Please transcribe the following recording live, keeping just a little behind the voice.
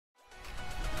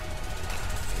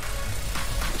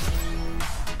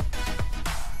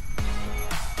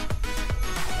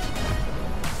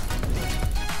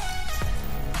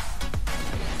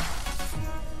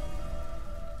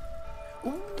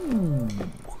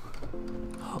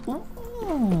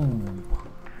Ooh.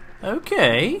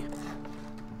 Okay.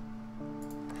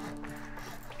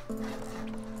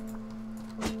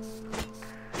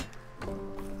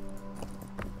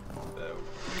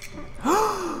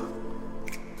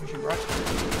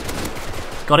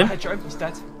 Got him. Headshot, he's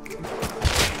dead.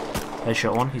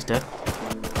 Headshot one, he's dead.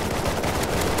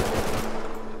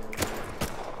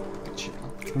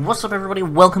 What's up everybody,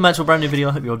 welcome back to a brand new video.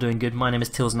 I hope you're all doing good. My name is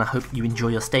Tilz and I hope you enjoy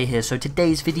your stay here. So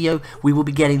today's video, we will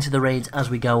be getting to the raids as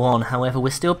we go on. However,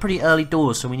 we're still pretty early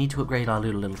doors, so we need to upgrade our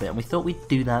loot a little bit. And we thought we'd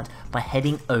do that by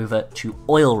heading over to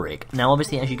Oil Rig. Now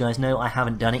obviously, as you guys know, I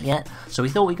haven't done it yet, so we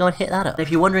thought we'd go and hit that up.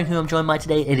 If you're wondering who I'm joined by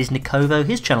today, it is Nikovo.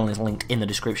 His channel is linked in the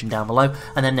description down below.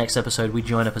 And then next episode, we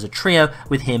join up as a trio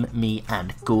with him, me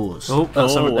and Gores. Oh,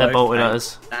 they're bolted at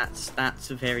us.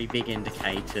 That's a very big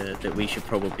indicator that we should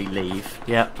probably leave.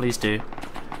 Yeah, please do.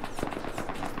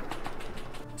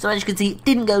 So as you can see, it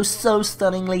didn't go so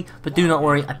stunningly, but do not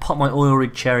worry, I pop my oil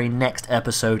rig cherry next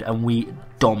episode and we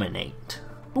dominate.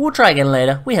 But we'll try again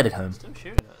later, we headed home. Still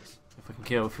shooting at us.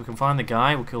 If we can find the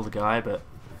guy, we'll kill the guy, but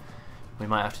we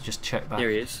might have to just check back. There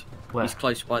he is. Where? He's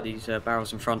close by these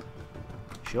barrels in front.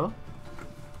 Sure?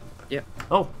 Yep.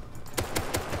 Oh!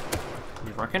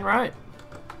 You reckon right?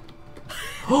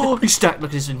 Oh, he's stacked, look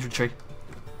at his infantry.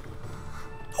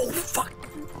 Oh, fuck!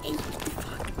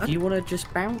 Do you want to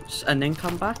just bounce and then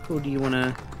come back, or do you want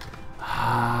to...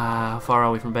 How far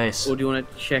are we from base? Or do you want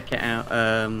to check it out?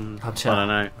 I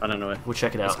don't know. We'll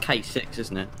check it out. It's K6,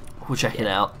 isn't it? We'll check it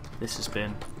out. This has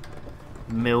been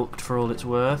milked for all it's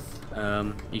worth.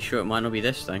 You sure it might not be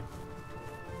this thing?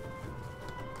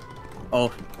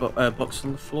 Oh, box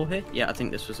on the floor here? Yeah, I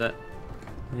think this was it.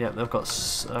 Yeah, they've got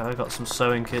some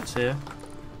sewing kits here.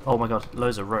 Oh my god,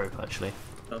 loads of rope actually.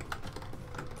 Oh.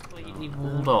 Completely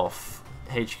walled off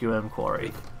HQM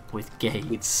quarry with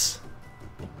gates.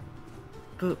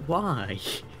 But why?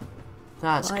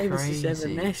 That's why crazy. Was this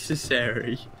ever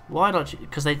necessary? Why not?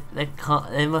 Because they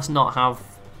can't. They must not have.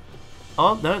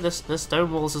 Oh no, there's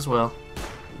stone walls as well.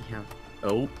 Yeah.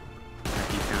 Oh.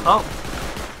 Have you found? Oh.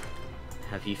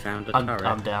 Have you found a turret?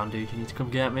 I'm down, dude. You need to come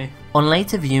get me. On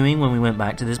later viewing, when we went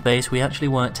back to this base, we actually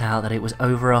worked out that it was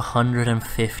over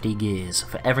 150 gears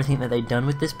for everything that they'd done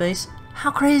with this base.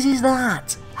 How crazy is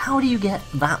that? How do you get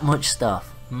that much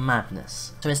stuff?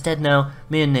 Madness. So instead now,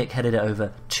 me and Nick headed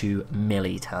over to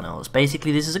mili tunnels.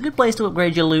 Basically, this is a good place to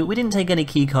upgrade your loot. We didn't take any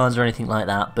key cards or anything like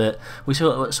that, but we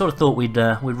sort of thought we'd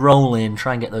roll in,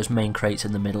 try and get those main crates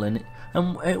in the middle, and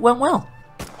it went well.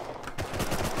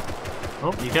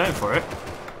 Oh, you're going for it?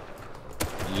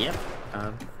 Yep.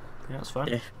 Yeah, that's fine.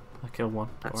 Yeah. I killed one.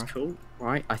 That's cool.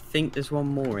 Right, I think there's one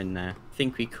more in there. I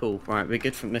think we're cool. Right, we're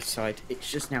good from this side. It's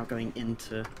just now going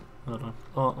into... Hold on.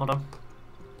 Oh, hold on.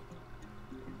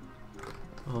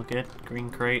 All good. Green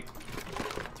crate.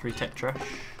 3 tech trash.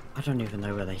 I don't even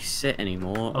know where they sit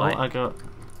anymore. Oh, like... I got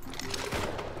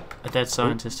a dead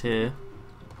scientist here.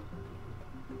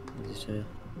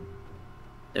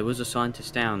 There was a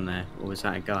scientist down there, or was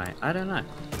that a guy? I don't know.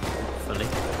 Fully.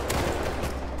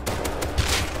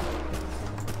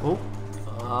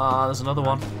 Oh, there's another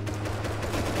one.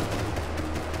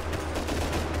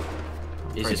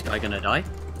 Is this guy gonna die?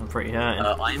 I'm pretty hurting.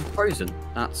 I am frozen.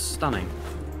 That's stunning.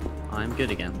 I'm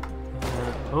good again.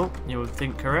 Oh, you would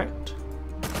think correct.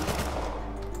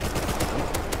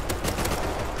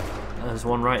 There's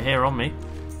one right here on me.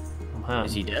 I'm hurt.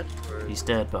 Is he dead? He's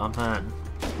dead, but I'm hurting.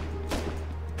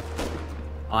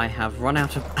 I have run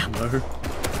out of ammo.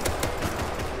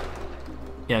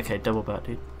 Yeah, okay, double back,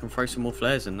 dude. Can throw some more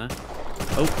flares in there.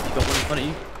 Oh, you got one in front of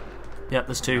you. Yep,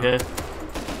 there's 2 here.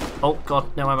 Oh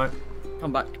god, no ammo.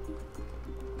 Come back.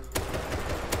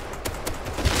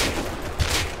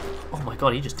 Oh my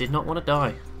god, he just did not want to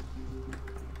die.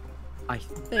 I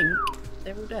think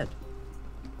they're all dead.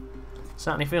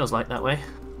 Certainly feels like that way.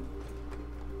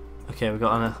 Okay, we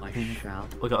got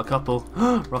a couple.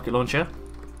 Rocket launcher.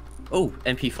 Oh,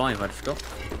 MP5, I forgot.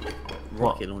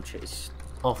 What? Rocket launcher is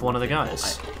off one of the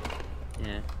guys.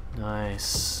 Yeah.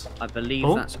 Nice. I believe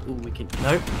that's all we can.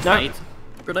 No, no. Grenade.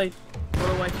 Grenade.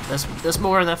 Run away. There's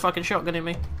more in their fucking shotgunning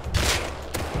me.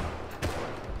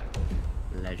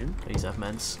 Legend. Please have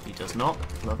meds. He does not.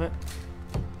 Love it.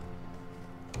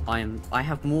 I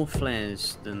have more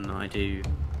flares than I do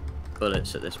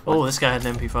bullets at this point. Oh, this guy had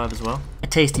an MP5 as well. A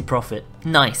tasty profit.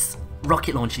 Nice.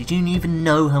 Rocket launcher, do you even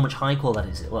know how much high qual that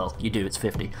is? Well, you do, it's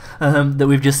 50. That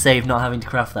we've just saved not having to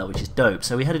craft that, which is dope.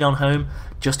 So we headed on home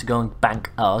just to go and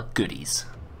bank our goodies.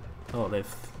 Oh,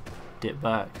 they've dipped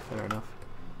back. Fair enough.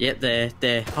 Yep,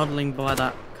 they're huddling by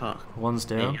that car. One's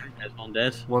down. There's one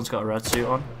dead. One's got a red suit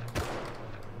on.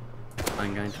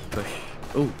 I'm going to push.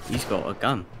 Oh, he's got a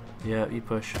gun. Yeah, you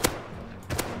push.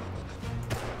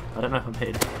 I don't know if I'm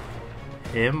hitting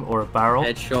him or a barrel.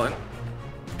 Headshot him.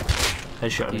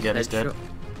 Headshot him again, he's dead.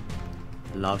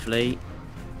 Lovely.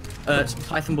 Some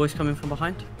Python boys coming from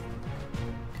behind.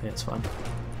 Okay, it's fine.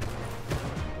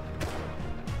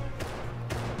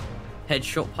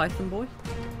 Headshot Python boy.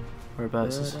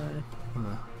 Whereabouts is...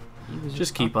 He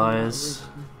just keep eyes.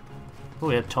 Oh,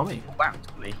 we had Tommy. Wow,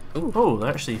 Tommy. Ooh. Oh,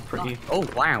 they're actually pretty... Oh,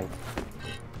 wow.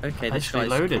 Okay, this actually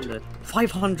guy's loaded.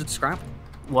 500 scrap.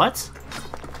 What?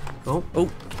 Oh.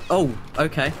 Oh,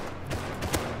 okay.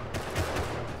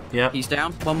 Yeah. He's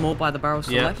down. One more by the barrel to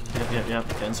the left. Yeah.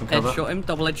 Getting some cover. Headshot him.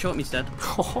 Double headshot him. He's dead.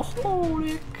 Oh,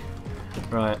 Nick.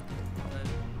 Right.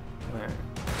 Where?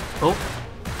 Oh.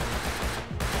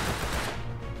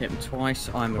 Hit him twice.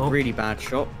 I'm a really bad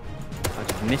shot. I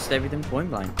just missed everything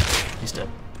point blank. He's dead.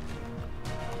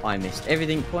 I missed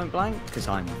everything point blank because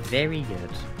I'm very good.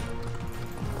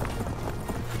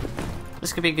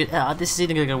 This could be good. This is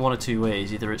either going to go one of two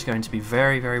ways. Either it's going to be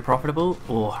very, very profitable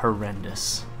or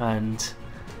horrendous. And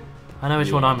I know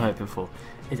which one I'm hoping for.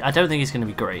 I don't think it's going to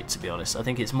be great, to be honest. I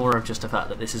think it's more of just the fact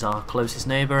that this is our closest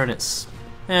neighbour and it's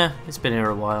been here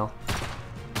a while.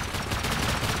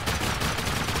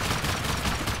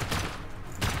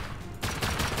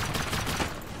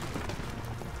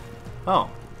 Oh.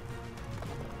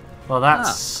 Well,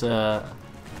 that's a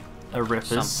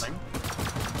rippers. Something.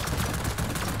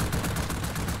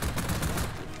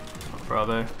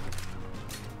 Bravo.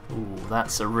 Ooh,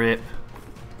 that's a rip.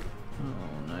 Oh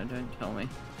no, don't tell me.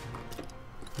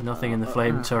 Nothing in the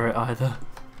flame turret either.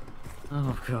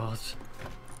 Oh god.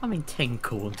 I mean, 10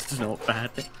 corns is not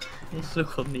bad. Let's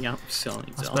look on the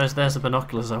outside. I suppose there's the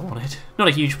binoculars I wanted. Not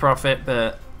a huge profit,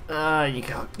 but you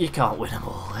can't win them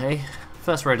all, eh?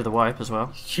 First raid of the wipe as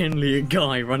well. Generally a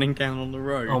guy running down on the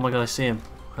road. Oh my god, I see him.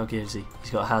 How good is he? He's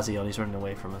got a Hazzy on, he's running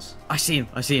away from us. I see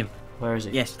him. Where is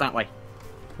he? Yes, that way.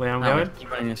 Where I'm going?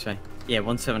 Keep running this way. Yeah,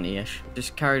 170-ish.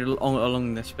 Just carried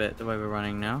along this bit, the way we're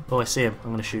running now. Oh, I see him.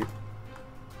 I'm gonna shoot.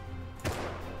 Hit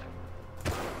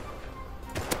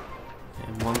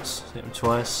him once, hit him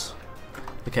twice.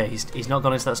 Okay, he's not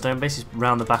gone into that stone base, he's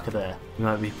round the back of there. He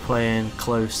might be playing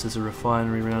close, there's a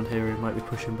refinery around here, he might be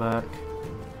pushing back.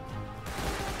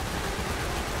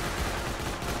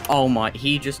 Oh my,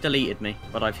 he just deleted me,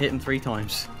 but I've hit him 3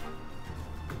 times.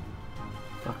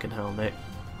 Fucking hell, Nick.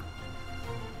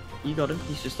 You got him,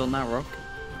 he's just on that rock.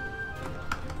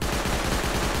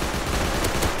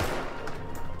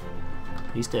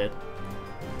 He's dead.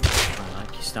 I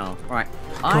like your style. Right,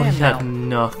 God, he had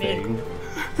nothing.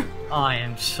 I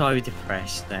am so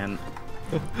depressed then.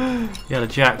 He had a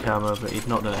jackhammer, but he'd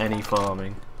not done any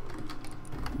farming.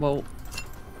 Well,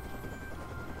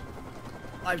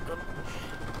 I've got...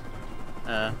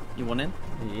 you want in?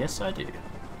 Yes, I do.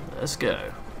 Let's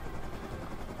go.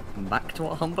 Back to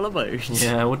our humble abode.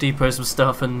 Yeah, we'll depot some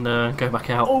stuff and go back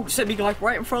out. Oh, semi guy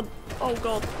right in front. Oh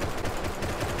god.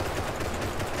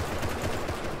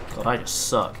 God, I just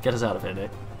suck. Get us out of here, Nick.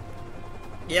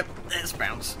 Yep, there's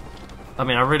bounce. I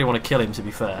mean, I really want to kill him, to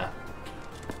be fair.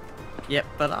 Yep,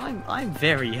 but I'm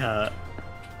very hurt.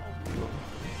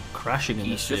 Crashing in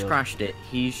He's this just field. crashed it.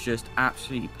 He's just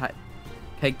absolutely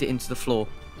pegged it into the floor.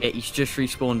 Yeah, he's just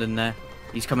respawned in there.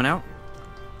 He's coming out.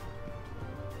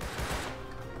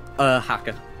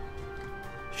 Hacker.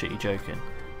 Shit, you joking?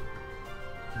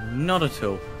 Not at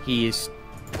all. He is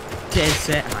dead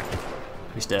set hacker.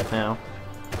 He's dead now.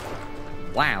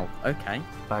 Wow. Okay.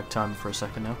 Bag time for a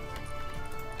second now.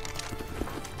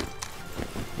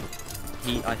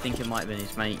 I think it might have been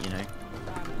his mate. You know.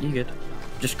 You good?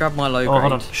 Just grab my low grade. Oh,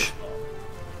 hold on. Shh.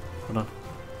 Hold on.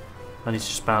 I need to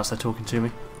just bounce. They're talking to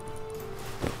me.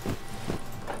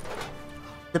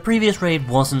 The previous raid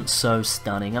wasn't so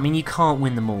stunning. I mean, you can't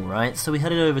win them all, right? So we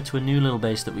headed over to a new little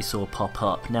base that we saw pop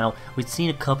up. Now, we'd seen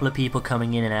a couple of people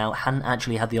coming in and out, hadn't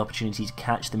actually had the opportunity to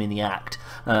catch them in the act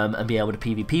and be able to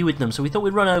PvP with them, so we thought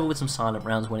we'd run over with some silent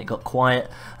rounds when it got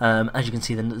quiet. As you can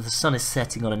see, the sun is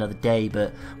setting on another day,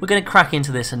 but we're going to crack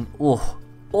into this and,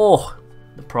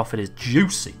 the profit is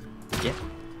juicy. Yep.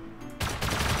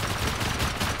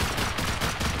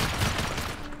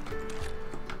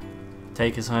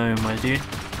 Take us home, my dude.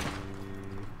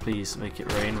 Please make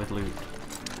it rain with loot.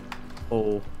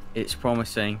 Oh, it's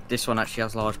promising. This one actually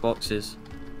has large boxes.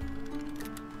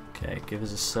 Okay, give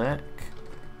us a sec.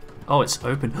 Oh, it's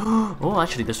open. Oh,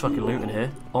 actually, there's fucking loot in here.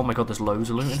 Oh my god, there's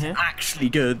loads of loot in here. Actually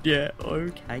good, yeah.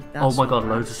 Okay. That's Oh my god,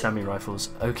 loads of semi-rifles.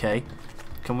 Okay.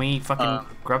 Can we fucking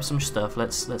grab some stuff?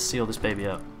 Let's seal this baby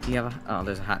up. Do you have a... Oh,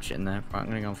 there's a hatchet in there. Right, I'm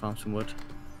gonna go and farm some wood.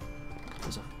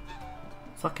 There's a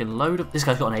fucking load of... This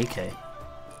guy's got an AK.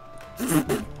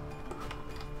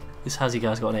 This Hazzy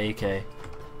guy's got an AK.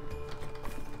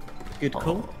 Good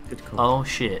call. Good call. Oh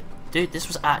shit. Dude, this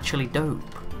was actually dope.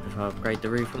 If I upgrade the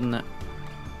roof, wouldn't it?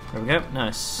 There we go.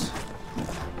 Nice.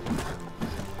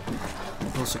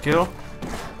 All secure.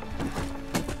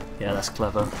 Yeah, that's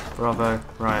clever. Bravo.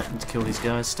 Right, need to kill these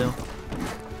guys still.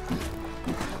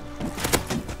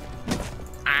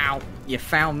 Ow! You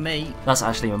found me. That's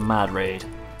actually a mad raid,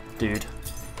 dude.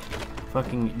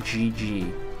 Fucking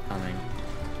GG. I mean,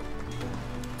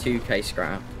 2k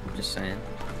scrap. I'm just saying.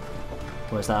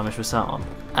 Where's that? How much was that on?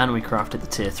 And we crafted the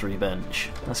tier 3 bench.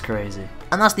 That's crazy.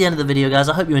 And that's the end of the video, guys.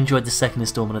 I hope you enjoyed the second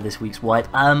installment of this week's Wipe.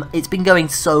 It's been going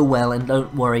so well, and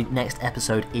don't worry, next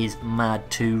episode is mad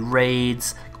too.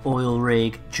 Raids, oil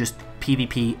rig, just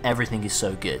PvP, everything is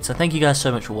so good. So thank you guys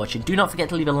so much for watching. Do not forget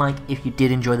to leave a like if you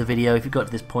did enjoy the video. If you got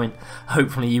to this point,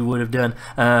 hopefully you would have done.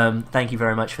 Thank you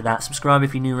very much for that. Subscribe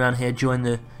if you're new around here. Join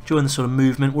the sort of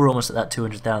movement. We're almost at that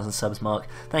 200,000 subs mark.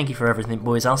 Thank you for everything,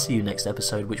 boys. I'll see you next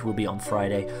episode, which will be on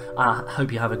Friday. I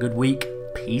hope you have a good week.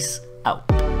 Peace out.